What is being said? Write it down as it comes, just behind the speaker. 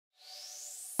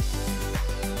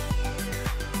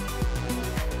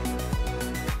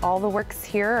All the works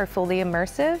here are fully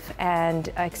immersive and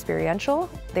experiential.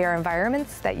 They are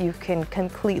environments that you can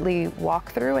completely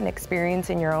walk through and experience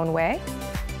in your own way.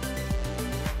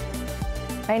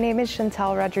 My name is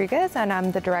Chantel Rodriguez, and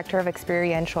I'm the Director of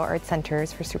Experiential Art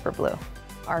Centers for Superblue.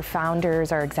 Our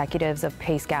founders are executives of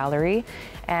Pace Gallery,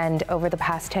 and over the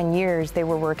past 10 years, they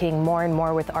were working more and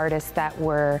more with artists that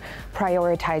were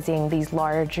prioritizing these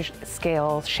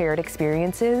large-scale shared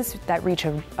experiences that reach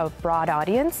a broad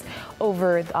audience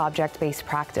over the object-based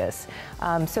practice.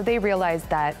 So they realized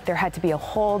that there had to be a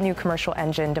whole new commercial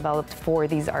engine developed for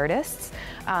these artists,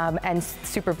 and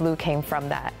Superblue came from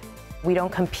that. We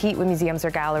don't compete with museums or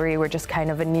gallery. We're just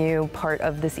kind of a new part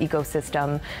of this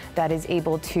ecosystem that is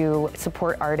able to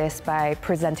support artists by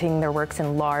presenting their works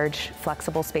in large,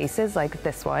 flexible spaces like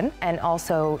this one, and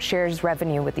also shares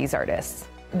revenue with these artists.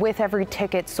 With every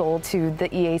ticket sold to the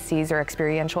EACs or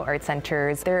experiential art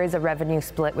centers, there is a revenue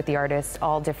split with the artists,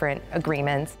 all different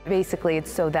agreements. Basically,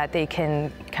 it's so that they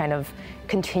can kind of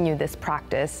continue this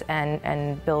practice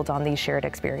and build on these shared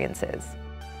experiences.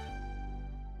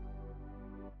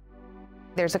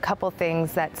 There's a couple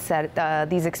things that set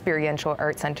these experiential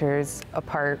art centers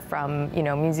apart from,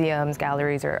 museums,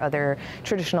 galleries, or other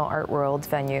traditional art world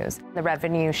venues. The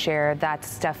revenue share,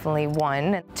 that's definitely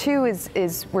one. Two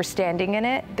is we're standing in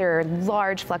it. They're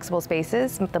large, flexible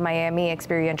spaces. The Miami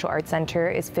Experiential Art Center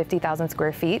is 50,000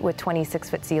 square feet with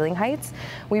 26-foot ceiling heights.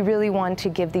 We really want to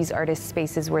give these artists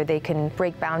spaces where they can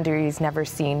break boundaries never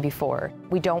seen before.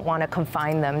 We don't want to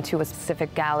confine them to a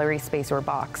specific gallery space or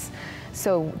box.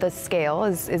 So the scale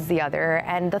is the other,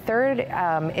 and the third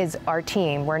is our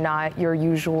team. We're not your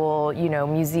usual,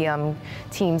 museum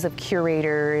teams of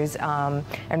curators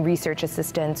and research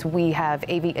assistants. We have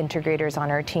AV integrators on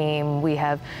our team. We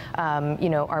have,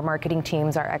 our marketing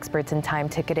teams are experts in time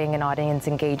ticketing and audience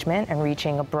engagement and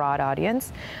reaching a broad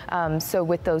audience. So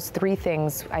with those three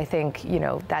things, I think,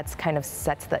 that's kind of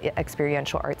sets the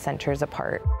experiential art centers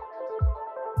apart.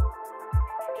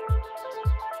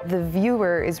 The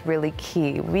viewer is really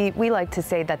key. We like to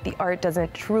say that the art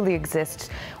doesn't truly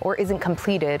exist or isn't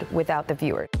completed without the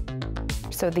viewer.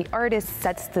 So the artist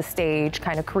sets the stage,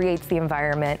 kind of creates the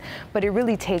environment, but it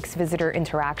really takes visitor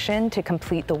interaction to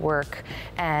complete the work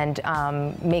and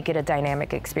make it a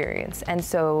dynamic experience. And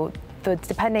so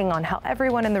depending on how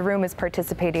everyone in the room is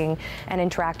participating and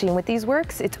interacting with these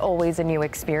works, it's always a new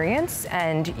experience,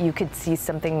 and you could see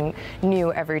something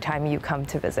new every time you come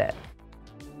to visit.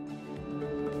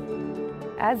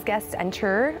 As guests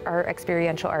enter our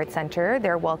Experiential Art Center,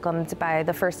 they're welcomed by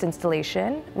the first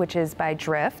installation, which is by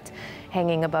Drift,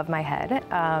 hanging above my head,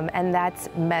 and that's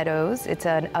Meadows. It's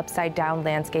an upside-down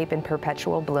landscape in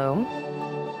perpetual bloom.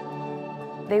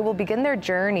 They will begin their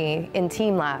journey in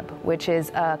Team Lab, which is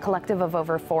a collective of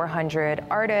over 400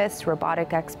 artists,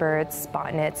 robotic experts,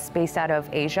 botanists based out of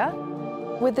Asia.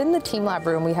 Within the Team Lab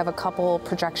room, we have a couple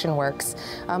projection works,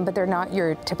 but they're not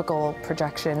your typical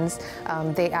projections.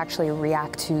 They actually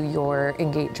react to your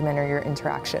engagement or your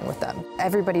interaction with them.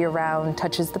 Everybody around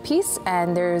touches the piece,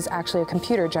 and there's actually a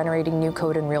computer generating new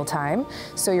code in real time,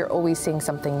 so you're always seeing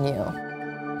something new.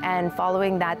 And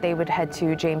following that, they would head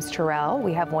to James Turrell.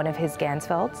 We have one of his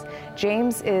Ganzfelds.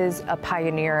 James is a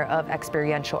pioneer of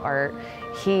experiential art.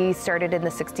 He started in the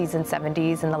 60s and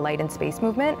 70s in the light and space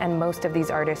movement, and most of these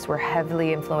artists were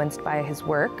heavily influenced by his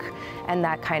work, and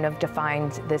that kind of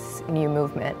defined this new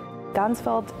movement.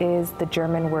 Ganzfeld is the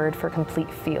German word for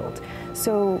complete field.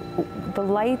 So the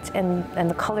light and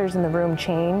the colors in the room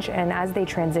change, and as they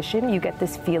transition, you get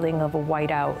this feeling of a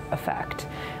whiteout effect,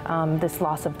 this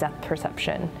loss of depth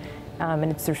perception, and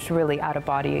it's just really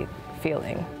out-of-body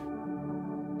feeling.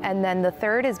 And then the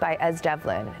third is by Ez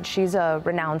Devlin. She's a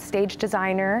renowned stage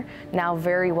designer, now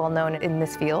very well known in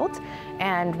this field,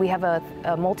 and we have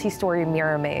a multi-story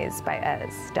mirror maze by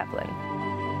Ez Devlin.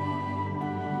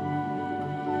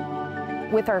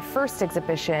 With our first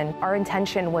exhibition, our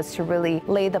intention was to really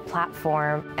lay the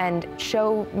platform and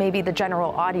show maybe the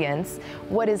general audience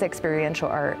what is experiential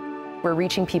art. We're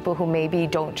reaching people who maybe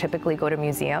don't typically go to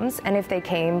museums, and if they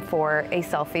came for a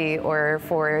selfie or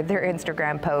for their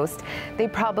Instagram post, they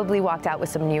probably walked out with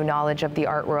some new knowledge of the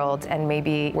art world, and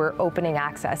maybe we're opening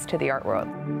access to the art world.